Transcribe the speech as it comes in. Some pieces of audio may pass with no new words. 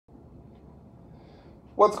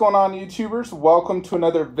What's going on, YouTubers? Welcome to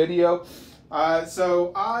another video.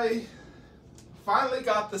 So I finally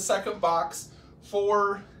got the second box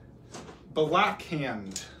for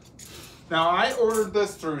Blackhand. Now I ordered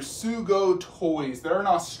this through DamToys. They're an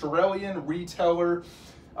Australian retailer.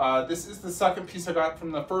 This is the second piece I got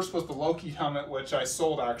from the first was the Loki helmet, which I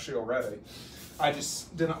sold actually already. I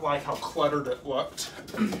just didn't like how cluttered it looked.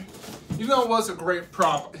 Even though it was a great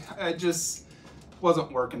prop, it just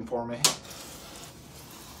wasn't working for me.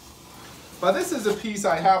 But this is a piece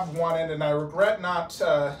I have wanted, and I regret not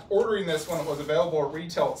ordering this when it was available at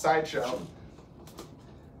retail at Sideshow.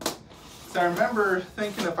 So I remember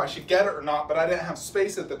thinking if I should get it or not, but I didn't have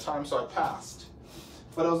space at the time, so I passed.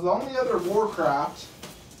 But it was the only other Warcraft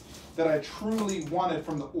that I truly wanted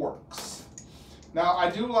from the Orcs. Now, I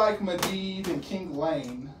do like Medivh and King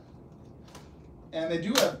Lane, and they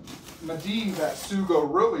do have Medivh at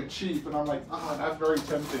Sugo really cheap, and I'm like, oh, that's very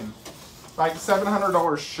tempting. Like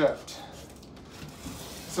 $700 shipped.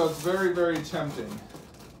 So it's very, very tempting.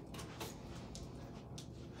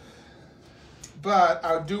 But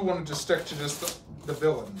I do want to just stick to just the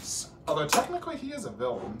villains. Although technically he is a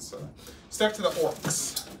villain, so stick to the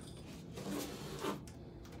Orcs.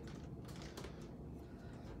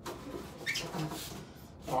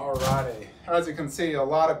 Alrighty. As you can see, a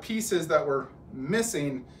lot of pieces that were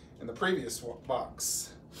missing in the previous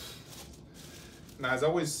box. And I was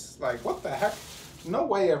always like, what the heck? No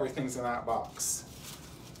way everything's in that box.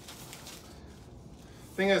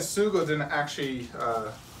 Thing is, Sugo didn't actually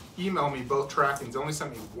email me both trackings. They only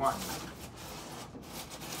sent me one.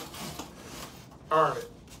 All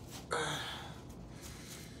right.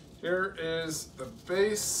 Here is the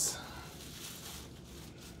base.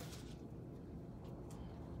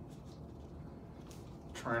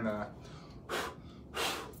 Trying to.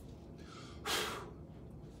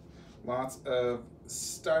 Lots of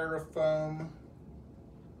styrofoam.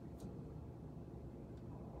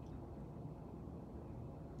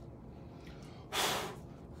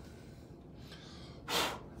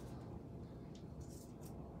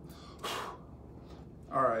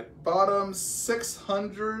 All right, bottom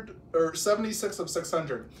 600 or 76 of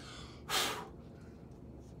 600.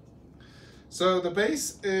 So the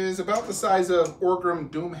base is about the size of Orgrim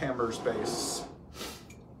Doomhammer's base.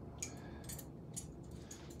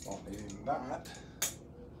 Won't need that.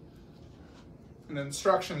 And the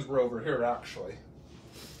instructions were over here actually,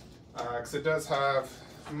 because it does have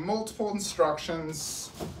multiple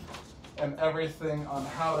instructions and everything on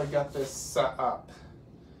how to get this set up.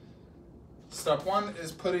 Step one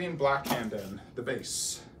is putting Blackhand in, the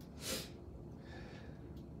base.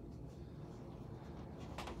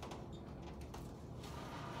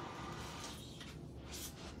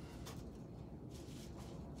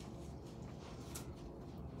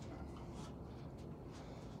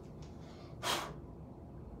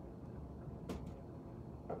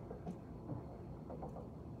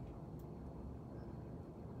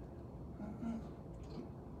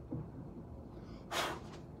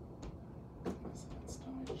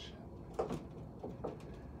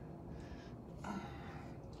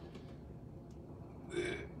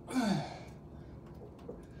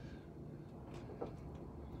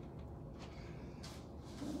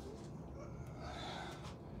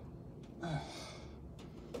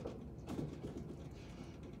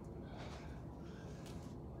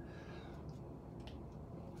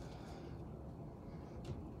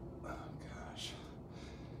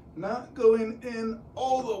 Not going in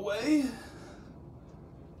all the way.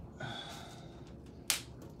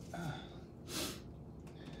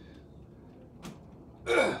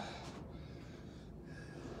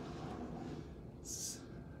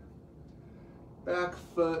 Back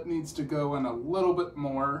foot needs to go in a little bit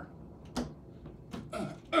more.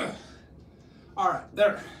 All right,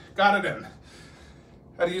 there, got it in.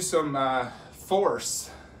 Had to use some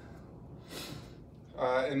force.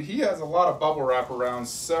 And he has a lot of bubble wrap around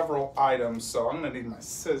several items, so I'm gonna need my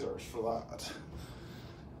scissors for that.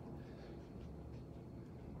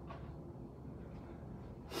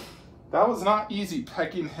 That was not easy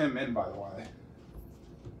pegging him in, by the way.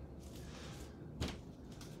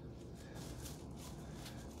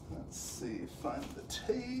 Let's see, find the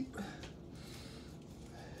tape.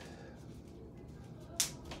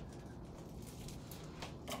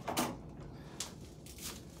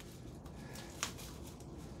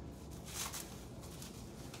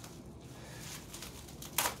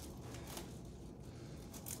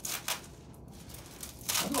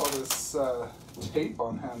 All this tape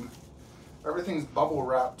on him. Everything's bubble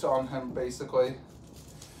wrapped on him, basically.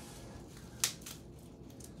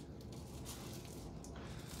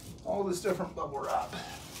 All this different bubble wrap.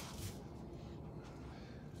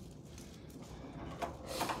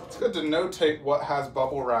 good to notate what has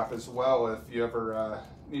bubble wrap as well if you ever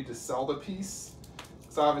need to sell the piece.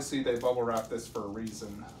 Because obviously they bubble wrap this for a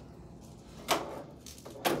reason.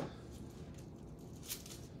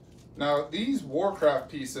 Now these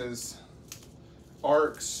Warcraft pieces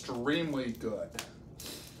are extremely good.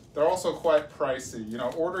 They're also quite pricey. You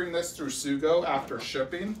know, ordering this through Sugo after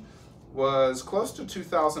shipping was close to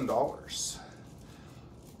 $2,000.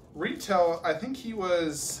 Retail, I think he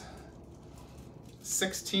was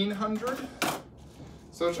 $1,600.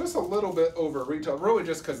 So it's just a little bit over retail, really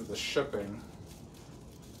just because of the shipping.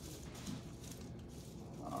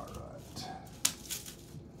 All right.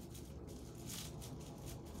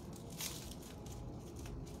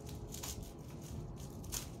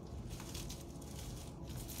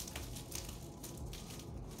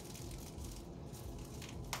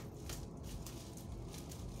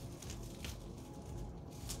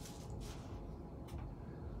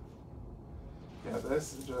 Yeah,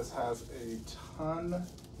 this just has a ton. I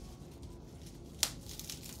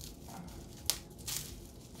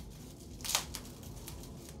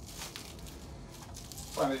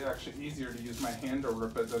find it actually easier to use my hand to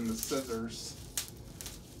rip it than the scissors.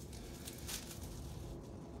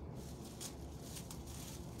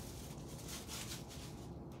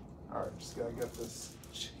 All right, just gotta get this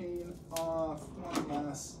chain off. One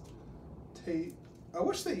last tape. I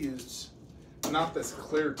wish they used not this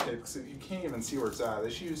clear tape, because you can't even see where it's at. They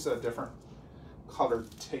should use a different colored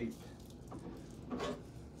tape.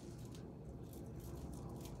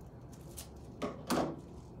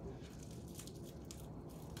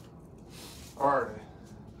 Alrighty.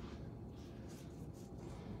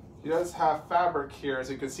 He does have fabric here. As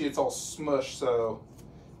you can see, it's all smushed, so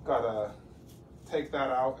gotta take that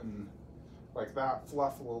out and like that,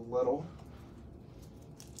 fluff a little.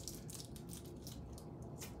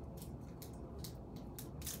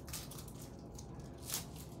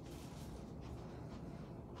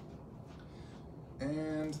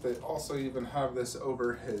 And they also even have this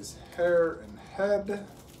over his hair and head.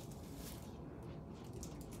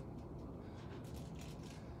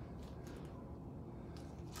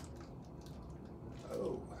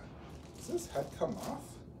 Oh, does this head come off?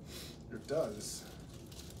 It does.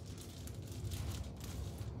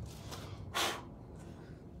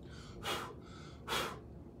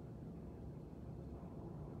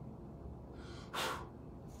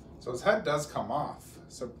 So his head does come off.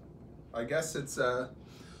 So I guess it's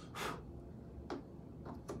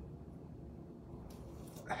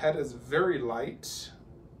head is very light.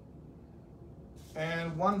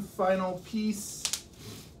 And one final piece.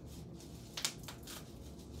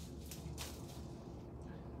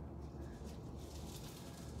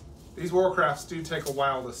 These Warcrafts do take a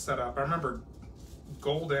while to set up. I remember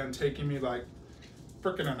Golden taking me like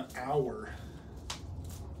freaking an hour.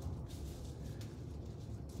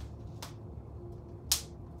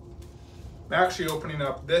 I'm actually opening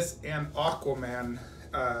up this and Aquaman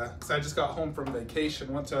because I just got home from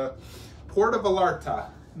vacation. Went to Puerto Vallarta,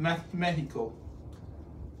 Mexico.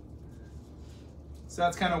 So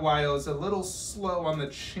that's kind of why it was a little slow on the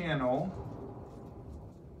channel.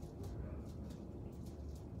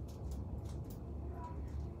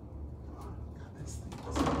 God, this thing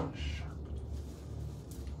is so sharp.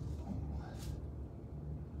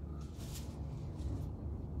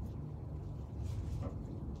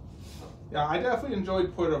 Yeah, I definitely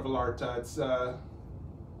enjoyed Puerto Vallarta. It's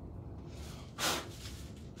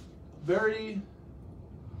very,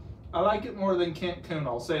 I like it more than Cancun,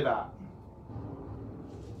 I'll say that.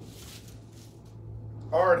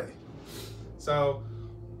 Alrighty, so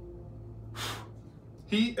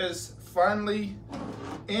he is finally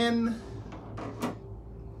in.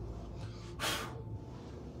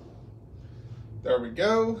 There we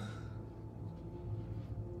go.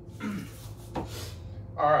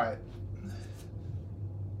 All right.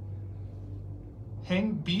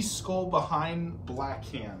 Hang Beast Skull behind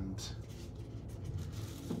Blackhand.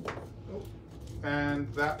 Oh,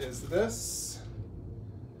 and that is this.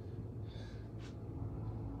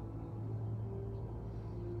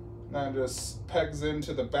 That just pegs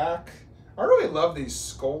into the back. I really love these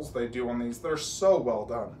skulls they do on these. They're so well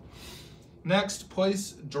done. Next,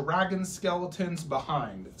 place dragon skeletons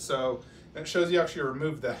behind. So it shows you actually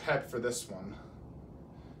remove the head for this one.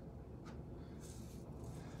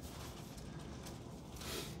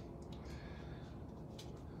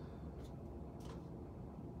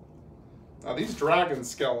 Now these dragon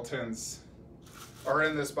skeletons are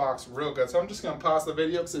in this box real good. So I'm just gonna pause the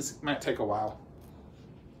video because this might take a while.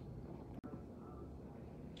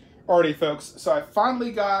 Alrighty folks, so I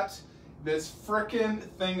finally got this frickin'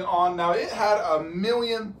 thing on. Now it had a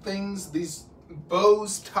million things, these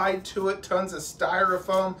bows tied to it, tons of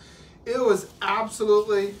styrofoam. It was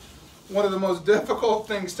absolutely one of the most difficult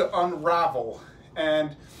things to unravel.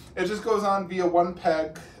 And it just goes on via one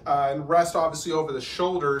peg and rest obviously over the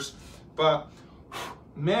shoulders. But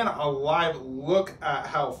man alive, look at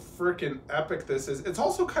how freaking epic this is. It's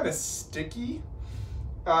also kind of sticky,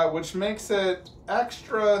 which makes it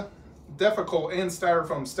extra difficult, and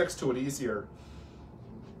styrofoam sticks to it easier.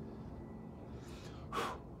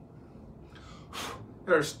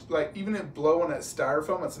 There's like, even it blowing at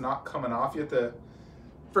styrofoam, it's not coming off. You have to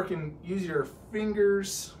freaking use your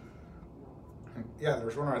fingers. Yeah,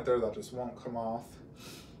 there's one right there that just won't come off.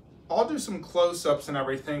 I'll do some close-ups and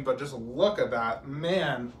everything, but just look at that.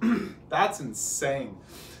 Man, that's insane.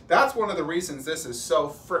 That's one of the reasons this is so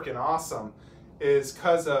freaking awesome, is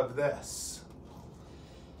because of this.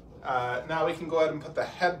 Now we can go ahead and put the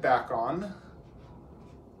head back on.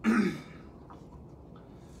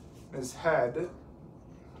 His head,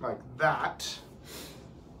 like that.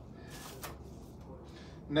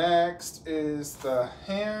 Next is the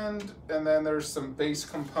hand, and then there's some base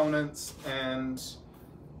components and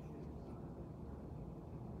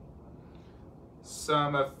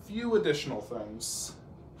a few additional things.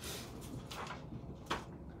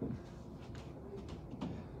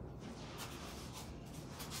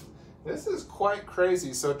 This is quite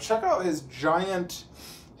crazy. So check out his giant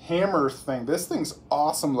hammer thing. This thing's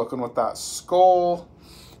awesome looking with that skull.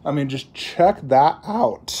 I mean, just check that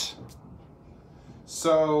out.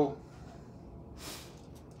 So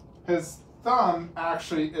his thumb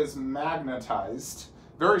actually is magnetized,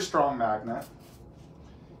 very strong magnet.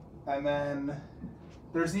 And then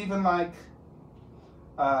there's even like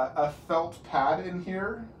a felt pad in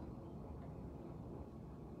here.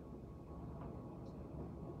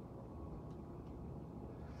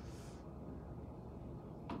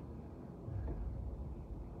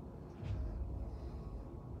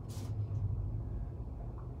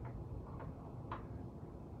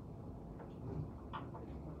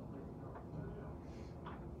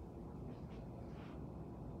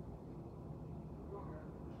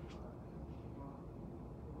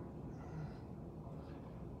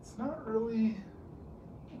 It's not really,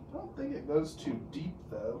 I don't think it goes too deep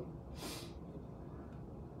though.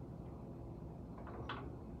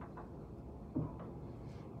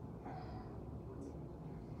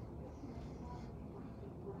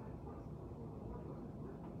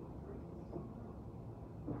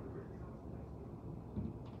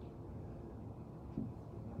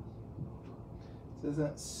 This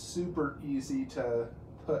isn't super easy to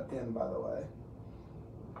put in, by the way.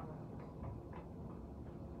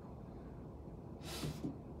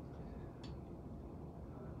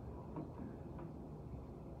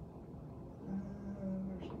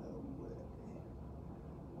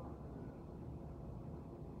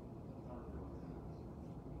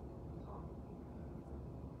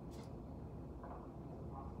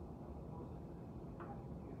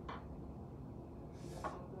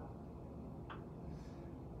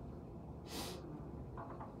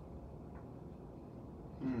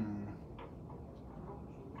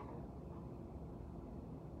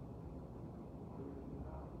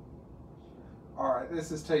 Alright,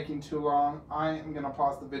 this is taking too long. I am going to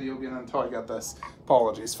pause the video again until I get this.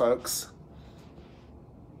 Apologies, folks.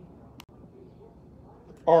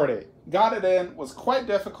 Alrighty, got it in. Was quite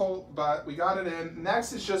difficult, but we got it in.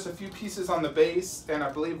 Next is just a few pieces on the base, and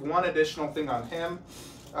I believe one additional thing on him.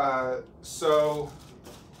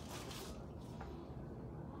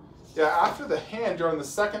 Yeah, after the hand, you're on the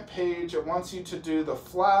second page. It wants you to do the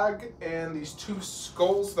flag and these two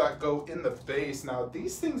skulls that go in the base. Now,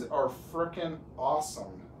 these things are freaking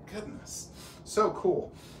awesome. Goodness. So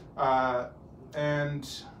cool. And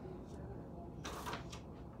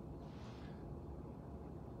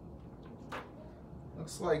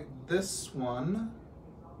looks like this one,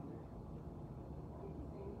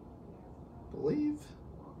 I believe.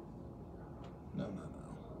 No.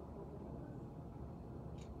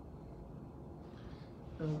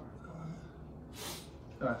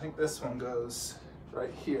 No, I think this one goes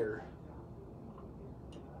right here.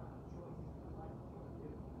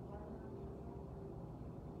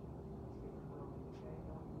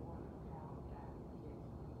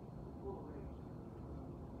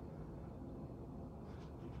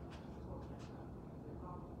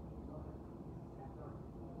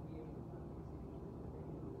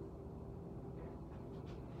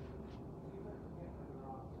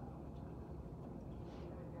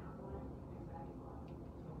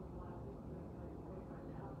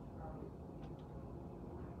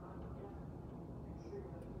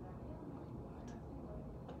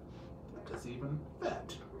 Even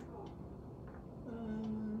fit.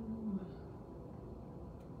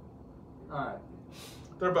 Alright.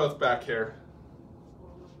 They're both back here.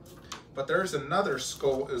 But there's another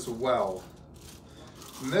skull as well.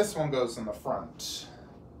 And this one goes in the front.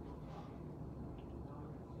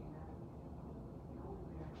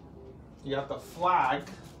 You got the flag,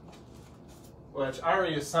 which I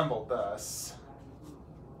already assembled this.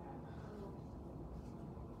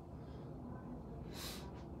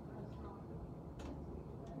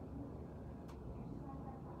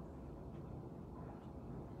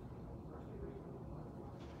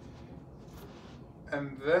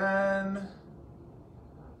 And then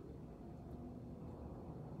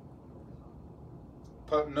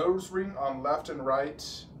put nose ring on left and right,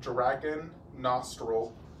 dragon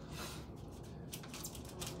nostril.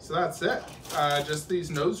 So that's it. Just these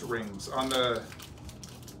nose rings on the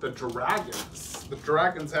dragons. The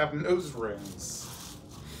dragons have nose rings.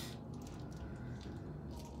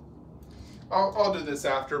 I'll do this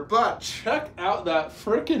after, but check out that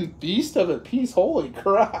freaking beast of a piece. Holy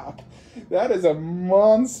crap. That is a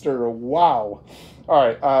monster. Wow. All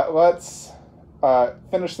right, let's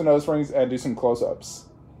finish the nose rings and do some close-ups.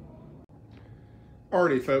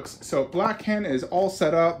 Alrighty, folks, so Blackhand is all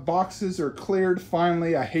set up. Boxes are cleared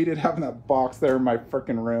finally. I hated having that box there in my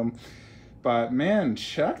freaking room. But man,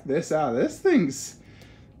 check this out. This thing's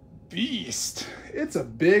beast. It's a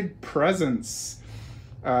big presence.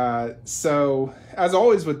 So, as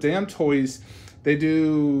always with DamToys, they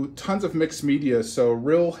do tons of mixed media. So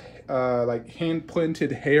real like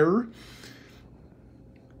hand-planted hair.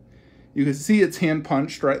 You can see it's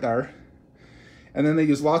hand-punched right there. And then they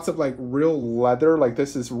use lots of like real leather. Like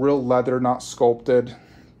this is real leather, not sculpted.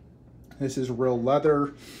 This is real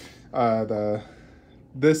leather.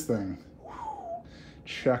 This thing,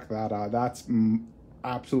 check that out. That's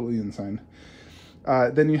absolutely insane.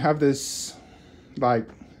 Then you have this like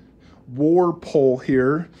war pole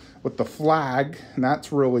here with the flag, and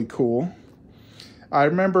that's really cool. I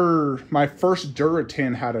remember my first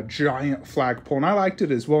Duratan had a giant flagpole, and I liked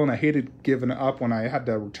it as well, and I hated giving it up when I had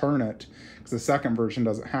to return it, because the second version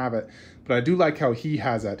doesn't have it. But I do like how he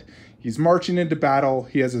has it. He's marching into battle.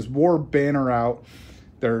 He has his war banner out.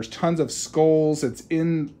 There's tons of skulls. It's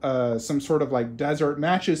in some sort of like desert.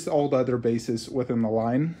 Matches all the other bases within the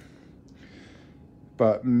line.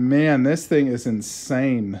 But man, this thing is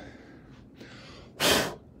insane.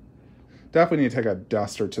 Definitely need to take a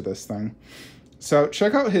duster to this thing. So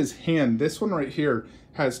check out his hand. This one right here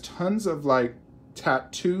has tons of like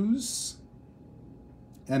tattoos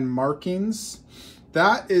and markings.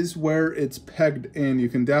 That is where it's pegged in. You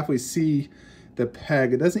can definitely see the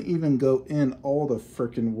peg. It doesn't even go in all the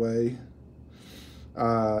freaking way.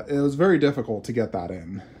 It was very difficult to get that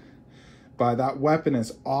in. But that weapon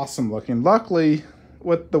is awesome looking. Luckily,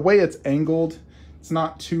 with the way it's angled, it's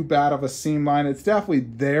not too bad of a seam line. It's definitely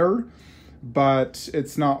there, but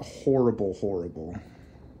it's not horrible.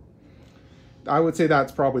 I would say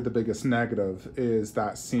that's probably the biggest negative, is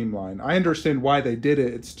that seam line. I understand why they did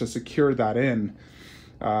it. It's to secure that in.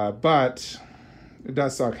 But it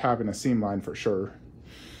does suck having a seam line for sure.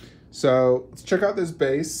 So let's check out this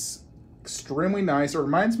base. Extremely nice. It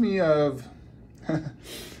reminds me of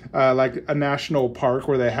like a national park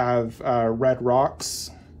where they have red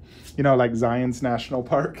rocks. You know, like Zion's National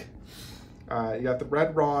Park. You got the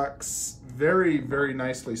red rocks. Very, very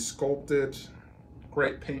nicely sculpted.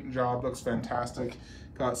 Great paint job. Looks fantastic.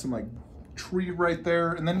 Got some like tree right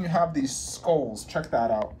there. And then you have these skulls. Check that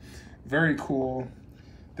out. Very cool.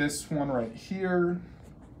 This one right here.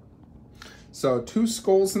 So 2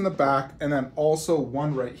 skulls in the back, and then also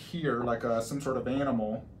one right here, like some sort of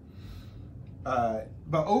animal. But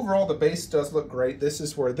overall, the base does look great. This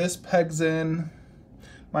is where this pegs in.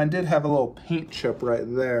 Mine did have a little paint chip right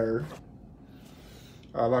there.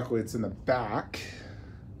 Luckily, it's in the back.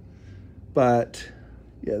 But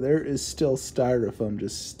yeah, there is still styrofoam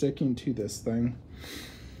just sticking to this thing.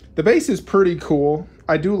 The base is pretty cool.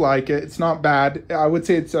 I do like it. It's not bad. I would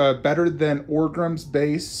say it's better than Orgrim's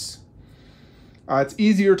base. It's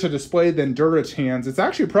easier to display than Duratan's. It's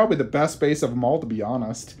actually probably the best base of them all, to be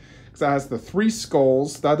honest. Because it has the 3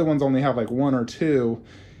 skulls. The other ones only have like 1 or 2.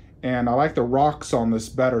 And I like the rocks on this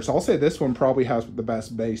better. So I'll say this one probably has the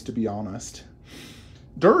best base, to be honest.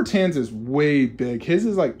 Duratan's is way big. His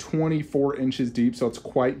is like 24 inches deep, so it's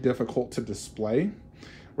quite difficult to display.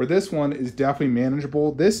 Where this one is definitely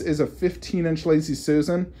manageable. This is a 15-inch Lazy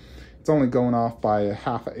Susan. It's only going off by a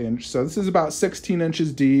 ½ inch. So this is about 16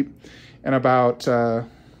 inches deep and about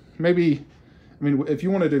maybe, I mean, if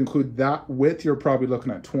you wanted to include that width, you're probably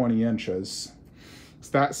looking at 20 inches.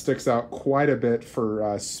 So that sticks out quite a bit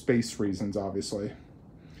for space reasons, obviously.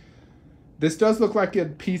 This does look like a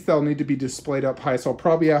piece that'll need to be displayed up high, so I'll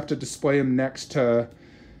probably have to display him next to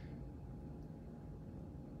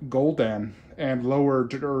Gul'dan and lower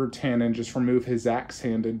Durotan and just remove his axe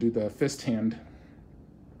hand and do the fist hand.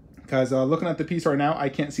 Because looking at the piece right now, I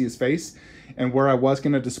can't see his face. And where I was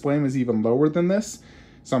going to display him is even lower than this.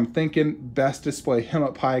 So I'm thinking best display him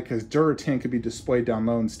up high because Durotan could be displayed down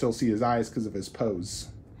low and still see his eyes because of his pose.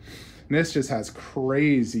 And this just has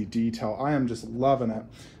crazy detail. I am just loving it.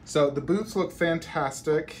 So the boots look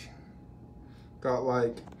fantastic. Got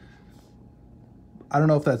like, I don't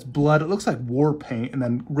know if that's blood. It looks like war paint and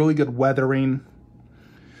then really good weathering.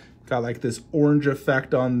 Got like this orange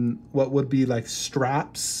effect on what would be like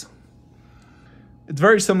straps. It's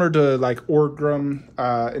very similar to like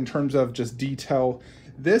Orgrim in terms of just detail.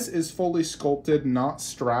 This is fully sculpted, not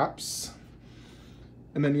straps.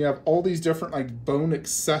 And then you have all these different like bone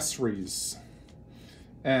accessories.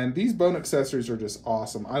 And these bone accessories are just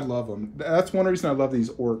awesome. I love them. That's one reason I love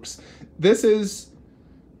these orcs. This is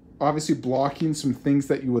obviously blocking some things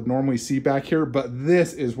that you would normally see back here, but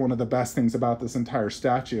this is one of the best things about this entire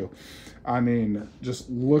statue. I mean, just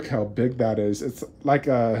look how big that is. It's like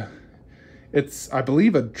it's, I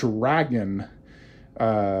believe, a dragon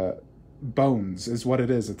bones is what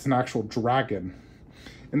it is. It's an actual dragon.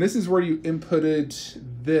 And this is where you inputted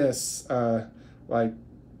this like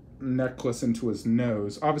necklace into his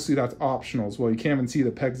nose. Obviously that's optional as well. You can't even see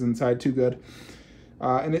the pegs inside too good.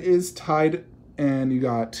 And it is tied, and you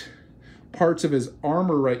got parts of his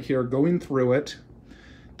armor right here going through it.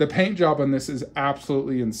 The paint job on this is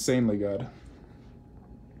absolutely insanely good.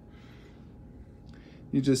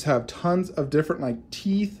 You just have tons of different like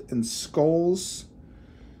teeth and skulls.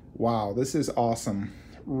 Wow, this is awesome.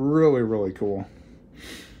 Really, really cool.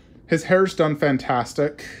 His hair's done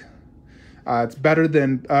fantastic. It's better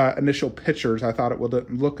than initial pictures. I thought it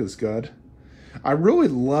would look as good. I really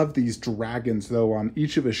love these dragons, though, on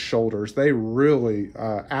each of his shoulders. They really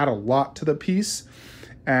add a lot to the piece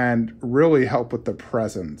and really help with the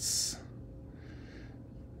presence.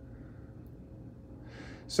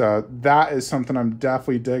 So that is something I'm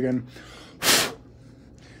definitely digging.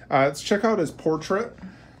 Let's check out his portrait.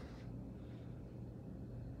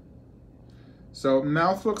 So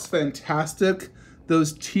mouth looks fantastic.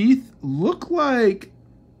 Those teeth look like,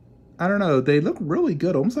 I don't know, they look really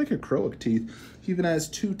good, almost like acrylic teeth. He even has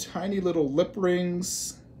two tiny little lip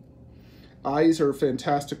rings. Eyes are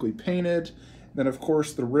fantastically painted. Then of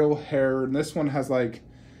course the real hair, and this one has like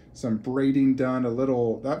some braiding done, a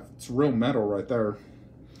little, that's real metal right there.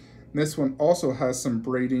 And this one also has some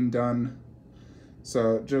braiding done.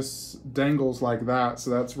 So it just dangles like that, so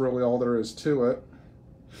that's really all there is to it.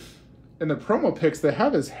 In the promo pics, they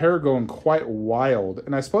have his hair going quite wild.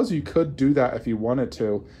 And I suppose you could do that if you wanted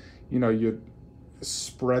to. You know, you'd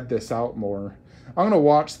spread this out more. I'm going to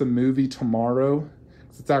watch the movie tomorrow,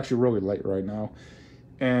 because it's actually really late right now.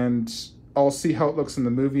 And I'll see how it looks in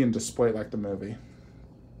the movie and display it like the movie.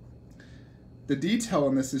 The detail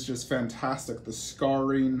in this is just fantastic. The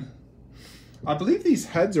scarring. I believe these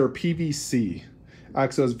heads are PVC.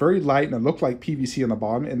 So it's very light and it looked like PVC on the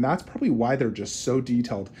bottom, and that's probably why they're just so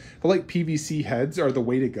detailed. I feel like PVC heads are the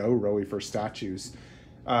way to go really for statues,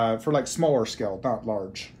 for like smaller scale, not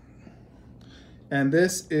large. And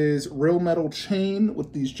this is real metal chain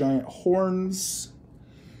with these giant horns.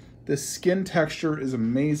 The skin texture is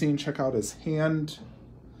amazing. Check out his hand,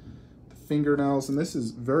 the fingernails, and this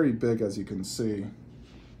is very big as you can see.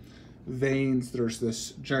 Veins, there's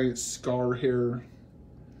this giant scar here.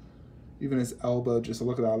 Even his elbow, just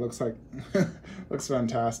look at that, it looks like, looks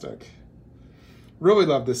fantastic. Really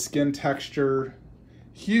love the skin texture.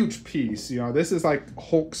 Huge piece, you know, this is like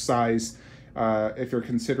Hulk size. If you're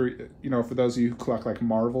considering, you know, for those of you who collect like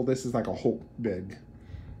Marvel, this is like a Hulk big.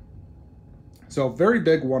 So very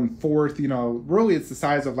big 1/4, you know, really it's the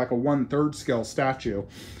size of like a 1/3 scale statue.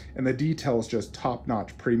 And the detail is just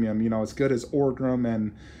top-notch premium, you know, as good as Orgrim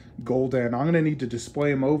and Gul'dan. I'm gonna need to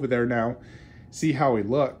display him over there now, see how he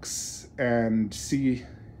looks, and see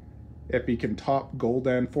if he can top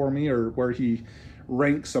Gul'dan for me or where he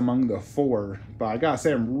ranks among the 4. But I gotta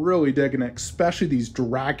say, I'm really digging it, especially these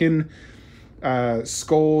dragon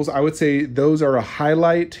skulls. I would say those are a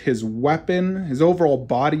highlight. His weapon, his overall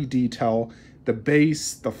body detail, the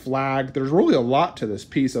base, the flag. There's really a lot to this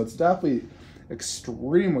piece, so it's definitely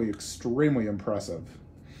extremely, extremely impressive.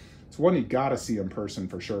 It's one you gotta see in person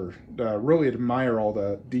for sure. Really admire all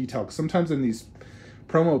the detail. 'Cause sometimes in these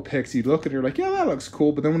promo pics, you look at it, you're like, yeah, that looks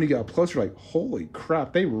cool. But then when you get up close, you're like, holy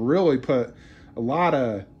crap, they really put a lot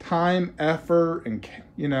of time, effort, and,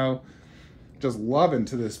 you know, just love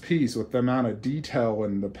into this piece with the amount of detail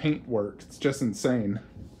and the paint work. It's just insane.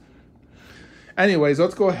 Anyways,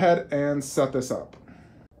 let's go ahead and set this up.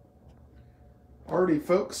 Alrighty,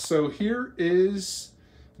 folks, so here is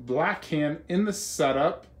Blackhand in the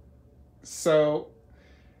setup. So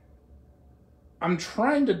I'm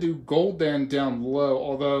trying to do Gul'dan down low,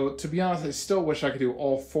 although to be honest, I still wish I could do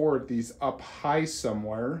all 4 of these up high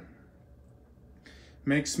somewhere.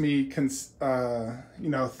 Makes me, you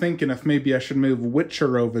know, thinking if maybe I should move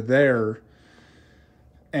Witcher over there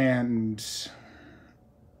and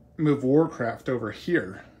move Warcraft over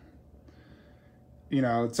here. You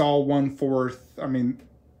know, it's all 1/4. I mean,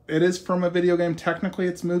 it is from a video game. Technically,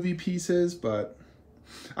 it's movie pieces, but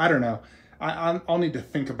I don't know. I'll need to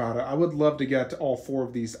think about it. I would love to get all 4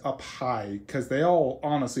 of these up high because they all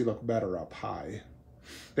honestly look better up high.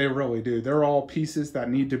 They really do. They're all pieces that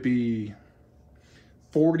need to be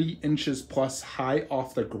 40 inches plus high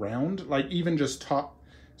off the ground. Like even just top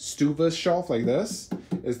Stuva's shelf like this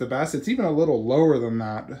is the best. It's even a little lower than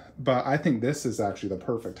that, but I think this is actually the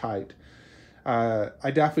perfect height.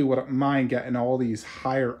 I definitely wouldn't mind getting all these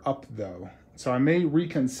higher up though. So I may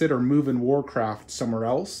reconsider moving Warcraft somewhere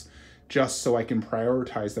else just so I can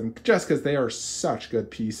prioritize them, just because they are such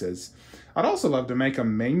good pieces. I'd also love to make a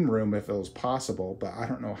main room if it was possible, but I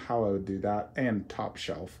don't know how I would do that, and top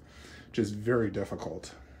shelf, which is very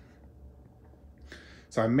difficult.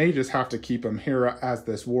 So I may just have to keep them here as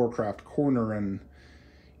this Warcraft corner, and,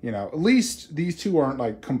 you know, at least these 2 aren't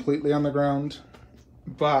like completely on the ground,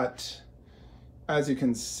 but as you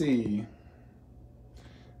can see,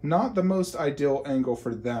 not the most ideal angle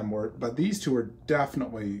for them, but these 2 are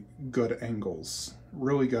definitely good angles,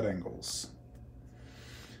 really good angles.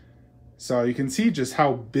 So you can see just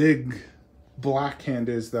how big Blackhand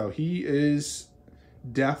is though. He is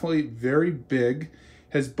definitely very big.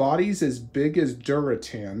 His body's as big as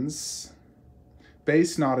Duratan's.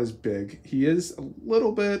 Base not as big. He is a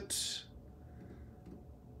little bit,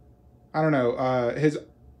 I don't know, his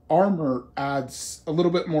armor adds a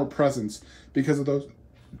little bit more presence because of those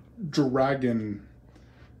dragon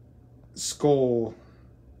skull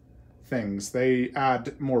things. They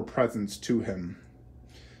add more presence to him.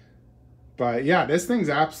 But yeah, this thing's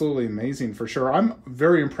absolutely amazing for sure. I'm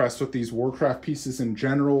very impressed with these Warcraft pieces in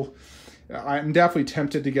general. I'm definitely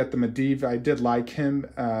tempted to get the Medivh. I did like him,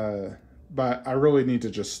 but I really need to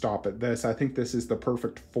just stop at this. I think this is the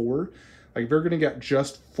perfect 4. Like, if you're going to get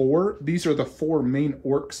just 4, these are the 4 main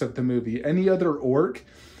orcs of the movie. Any other orc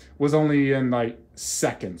was only in, like,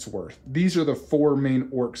 seconds worth. These are the 4 main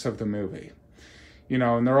orcs of the movie. You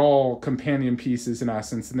know, and they're all companion pieces in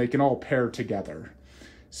essence, and they can all pair together.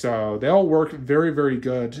 So they all work very, very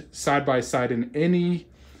good side by side in any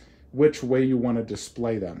which way you want to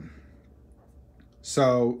display them.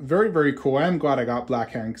 So very, very cool. I am glad I got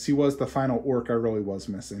Blackhand because he was the final orc I really was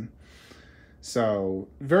missing. So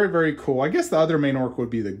very, very cool. I guess the other main orc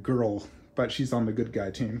would be the girl, but she's on the good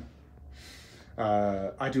guy team.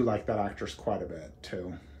 I do like that actress quite a bit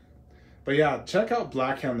too. But yeah, check out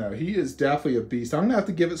Blackhand though. He is definitely a beast. I'm gonna have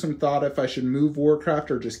to give it some thought if I should move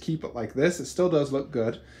Warcraft or just keep it like this. It still does look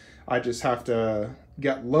good. I just have to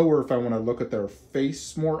get lower if I want to look at their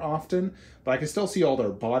face more often. But I can still see all their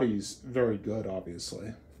bodies very good,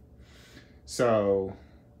 obviously. So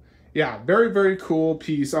yeah, very, very cool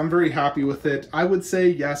piece. I'm very happy with it. I would say,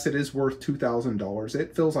 yes, it is worth $2,000.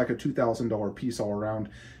 It feels like a $2,000 piece all around.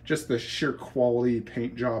 Just the sheer quality,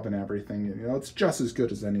 paint job, and everything. You know, it's just as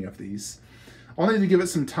good as any of these. I'll need to give it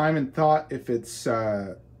some time and thought if it's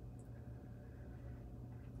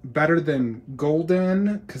better than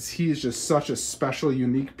Gul'dan, because he is just such a special,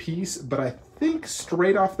 unique piece. But I think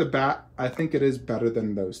straight off the bat, I think it is better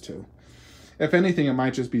than those 2. If anything, it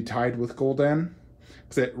might just be tied with Gul'dan,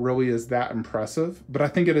 because it really is that impressive. But I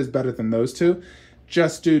think it is better than those 2,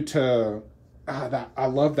 just due to that. I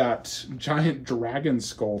love that giant dragon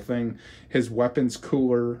skull thing. His weapon's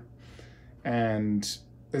cooler, and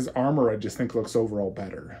his armor I just think looks overall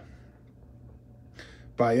better.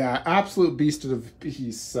 But yeah, absolute beast of a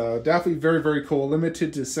piece. Definitely very, very cool.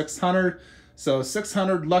 Limited to 600. So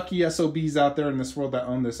 600 lucky SOBs out there in this world that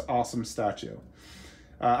own this awesome statue.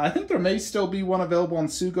 I think there may still be one available on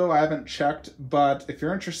Sugo. I haven't checked, but if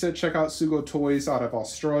you're interested, check out Sugo Toys out of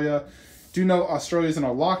Australia. Do know Australia's in a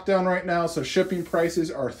lockdown right now, so shipping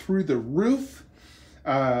prices are through the roof.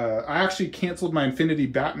 I actually canceled my Infinity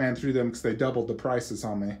Batman through them because they doubled the prices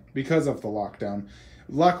on me because of the lockdown.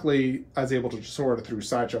 Luckily, I was able to sort it through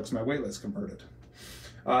Sideshow because my waitlist converted.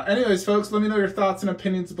 Anyways, folks, let me know your thoughts and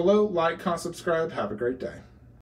opinions below. Like, comment, subscribe. Have a great day.